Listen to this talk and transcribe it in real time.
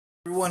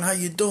Everyone, how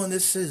you doing?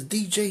 This is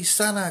DJ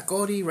Cemi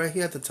Atabey right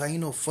here at the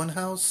Taino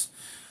Funhouse.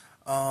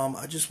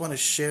 I just want to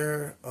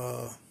share,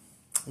 I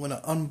want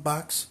to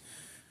unbox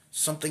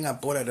something I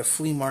bought at a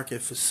flea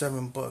market for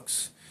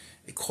 $7.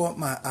 It caught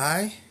my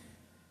eye.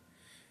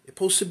 It's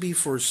supposed to be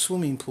for a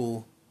swimming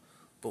pool,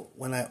 but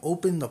when I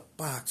opened the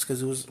box,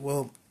 because it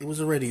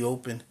was already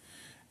open,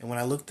 and when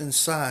I looked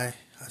inside,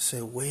 I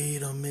said,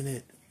 wait a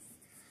minute,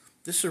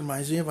 this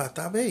reminds me of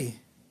Atabey,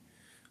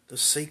 the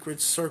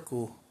sacred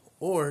circle,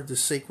 or the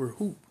sacred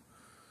hoop.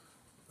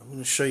 I'm going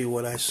to show you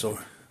what I saw.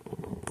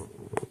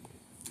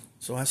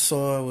 So I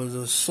saw it was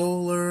a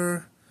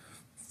solar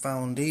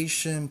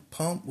foundation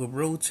pump with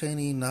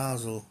rotating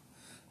nozzle.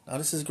 Now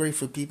this is great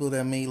for people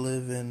that may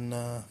live in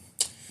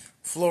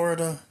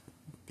Florida,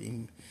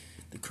 the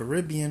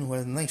Caribbean, who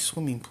has a nice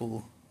swimming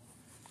pool.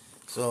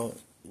 So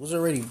it was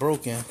already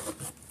broken.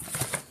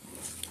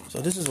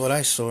 So this is what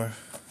I saw.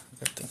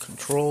 Got the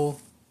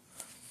control.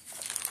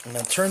 When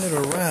I turned it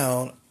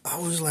around, I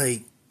was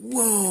like,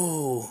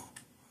 whoa!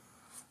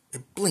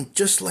 It blinked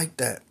just like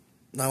that.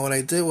 Now what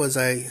I did was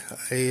I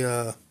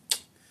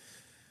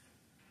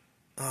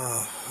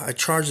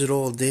charged it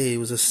all day. It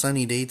was a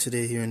sunny day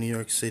today here in New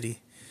York City.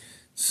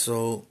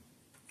 So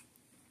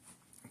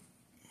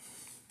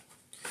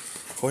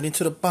according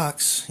to the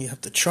box, you have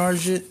to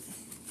charge it.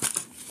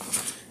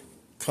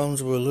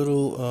 Comes with a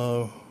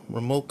little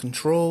remote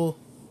control.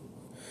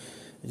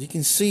 As you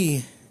can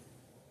see,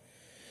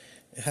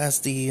 it has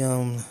the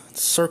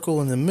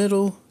circle in the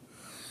middle,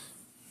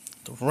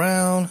 the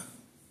round,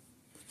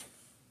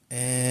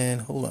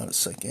 and hold on a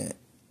second,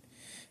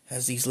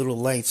 has these little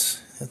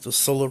lights, has the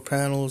solar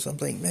panels. I'm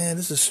like, man,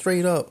 this is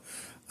straight up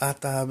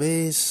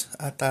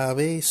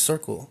Atabey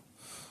circle.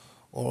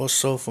 Or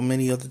also for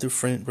many other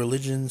different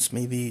religions,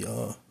 maybe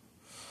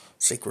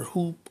sacred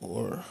hoop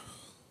or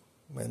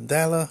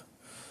mandala.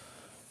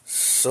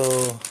 So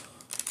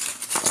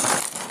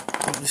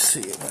let me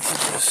see if I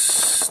can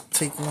just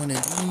take one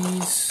of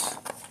these.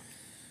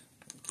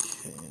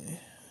 Okay,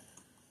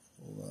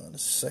 hold on a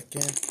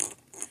second.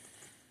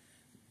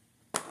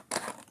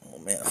 Oh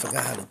man, I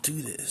forgot how to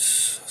do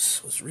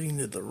this. I was reading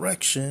the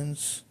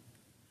directions.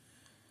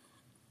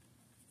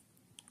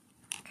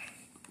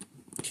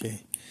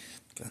 Okay,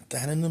 got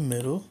that in the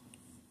middle.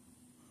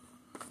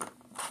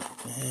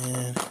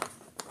 And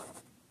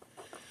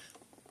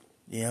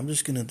yeah, I'm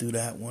just gonna do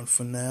that one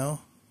for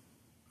now.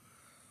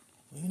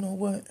 You know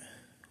what?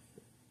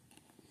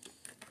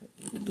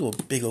 Let me do a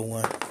bigger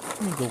one.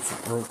 Let me go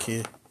for broke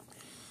here.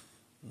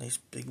 Nice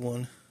big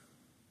one.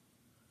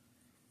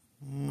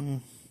 Let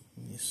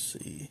me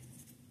see.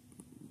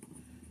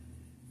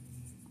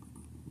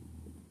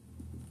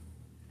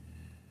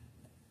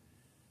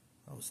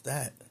 How's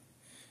that?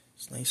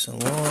 It's nice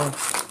and long.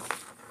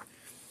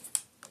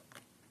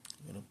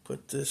 I'm gonna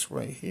put this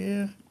right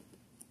here.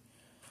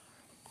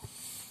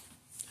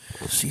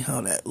 See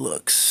how that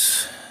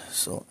looks.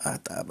 So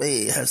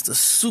Atabey has the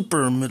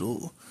super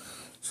middle.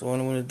 So what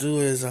I'm gonna do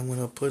is I'm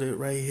gonna put it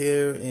right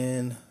here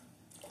in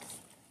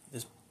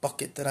this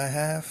bucket that I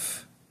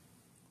have.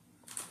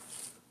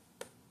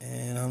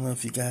 And I don't know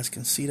if you guys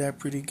can see that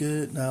pretty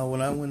good. Now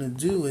what I'm gonna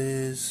do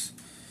is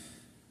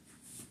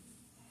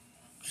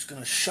I'm just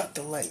gonna shut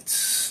the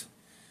lights.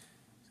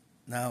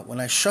 Now when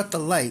I shut the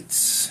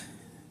lights,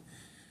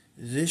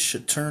 this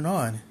should turn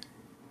on.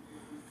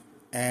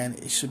 And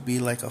it should be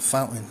like a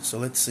fountain. So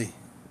let's see.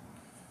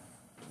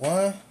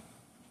 1,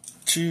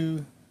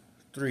 2,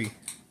 3.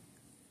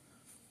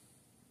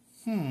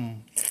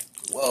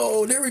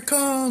 Whoa, there it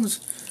comes.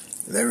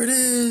 There it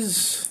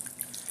is.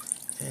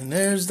 And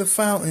there's the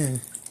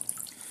fountain.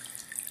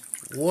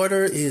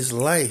 Water is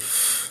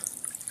life.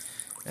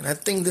 And I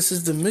think this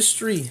is the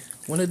mystery.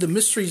 One of the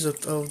mysteries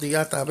of the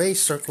Atabey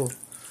circle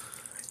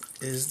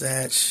is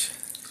that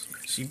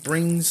she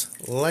brings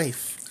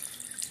life.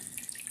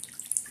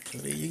 So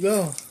there you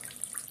go.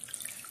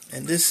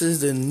 And this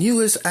is the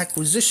newest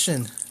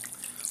acquisition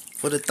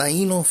for the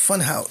Taino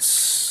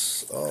Funhouse.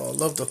 Oh, I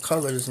love the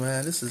colors,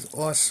 man. This is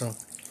awesome.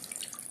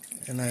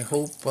 And I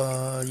hope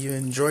you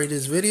enjoyed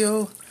this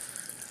video.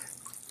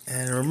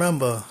 And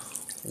remember,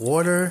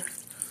 water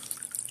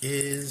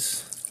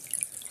is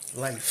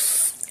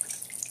life.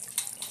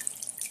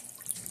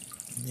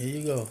 There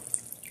you go.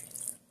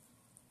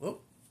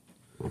 Whoop.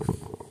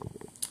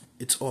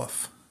 It's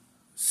off.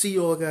 See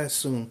you all guys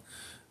soon.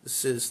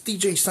 This is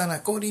DJ Cemi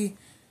Atabey,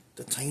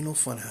 the Taino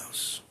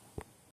Funhouse.